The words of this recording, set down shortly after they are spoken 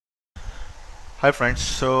Hi friends,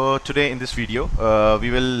 so today in this video we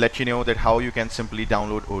will let you know that how you can simply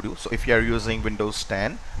download Odoo. So if you are using Windows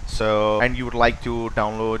 10 and you would like to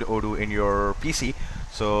download Odoo in your PC,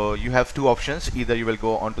 so you have two options. Either you will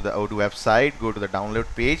go onto the Odoo website, go to the download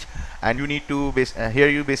page, and you need to here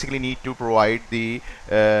you basically need to provide the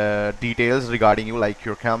details regarding you, like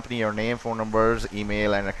your company, your name, phone numbers,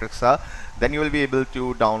 email, and etc. Then you will be able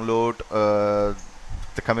to download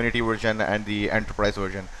the community version and the enterprise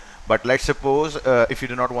version. But let's suppose if you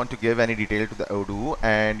do not want to give any detail to the Odoo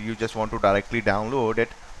and you just want to directly download it,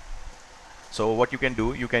 so what you can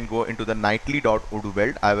do, you can go into the nightly.odoo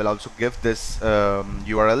build. I will also give this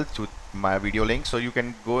URL to my video link, so you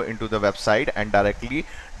can go into the website and directly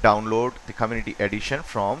download the community edition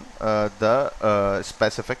from the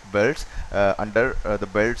specific builds under the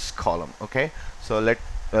builds column. Okay, so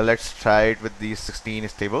let's try it with the 16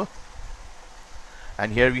 stable,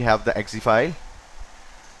 and here we have the exe file,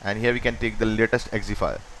 and here we can take the latest exe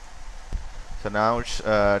file. So now it's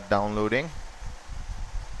downloading.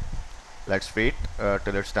 Let's wait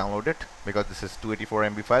till it's downloaded, because this is 284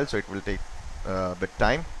 MB file, so it will take a bit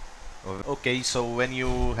time. Okay, so when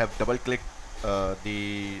you have double clicked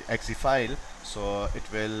the exe file, so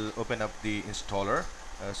it will open up the installer.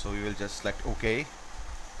 So we will just select OK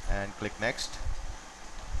and click next,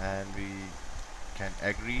 and we can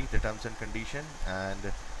agree the terms and condition,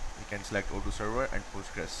 and we can select Odoo server and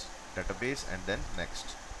Postgres database, and then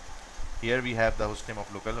next. Here we have the hostname of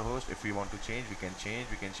localhost. If we want to change, we can change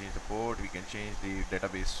the port, we can change the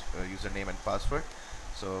database username and password.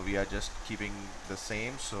 So we are just keeping the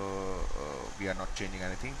same, so we are not changing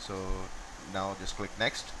anything. So now just click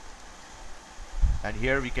next, and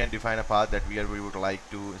here we can define a path that we would like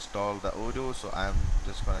to install the Odoo. So I'm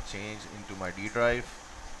just gonna change into my D drive,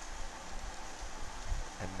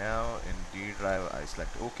 and now in D drive I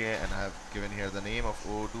select OK, and I have given here the name of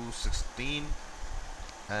Odoo 16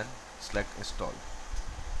 and select install.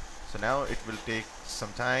 So now it will take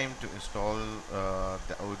some time to install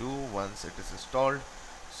the Odoo. Once it is installed,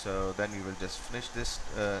 so then we will just finish this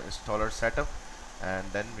installer setup, and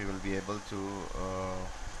then we will be able to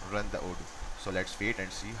run the Odoo. So let's wait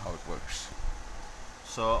and see how it works.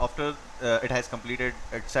 So after it has completed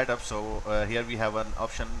its setup, so here we have an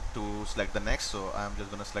option to select the next. So I'm just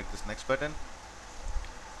gonna select this next button,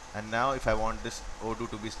 and now if I want this Odoo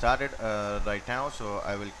to be started right now, so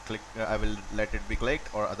I will click I will let it be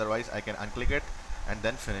clicked, or otherwise I can unclick it and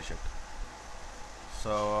then finish it.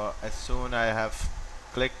 So as soon I have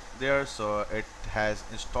clicked there, so it has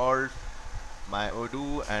installed my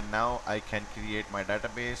Odoo, and now I can create my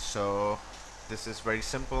database. So this is very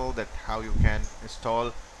simple, that how you can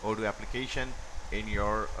install Odoo application in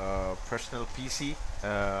your personal PC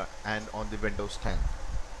and on the Windows 10.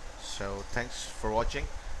 So thanks for watching.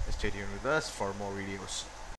 Stay tuned with us for more videos.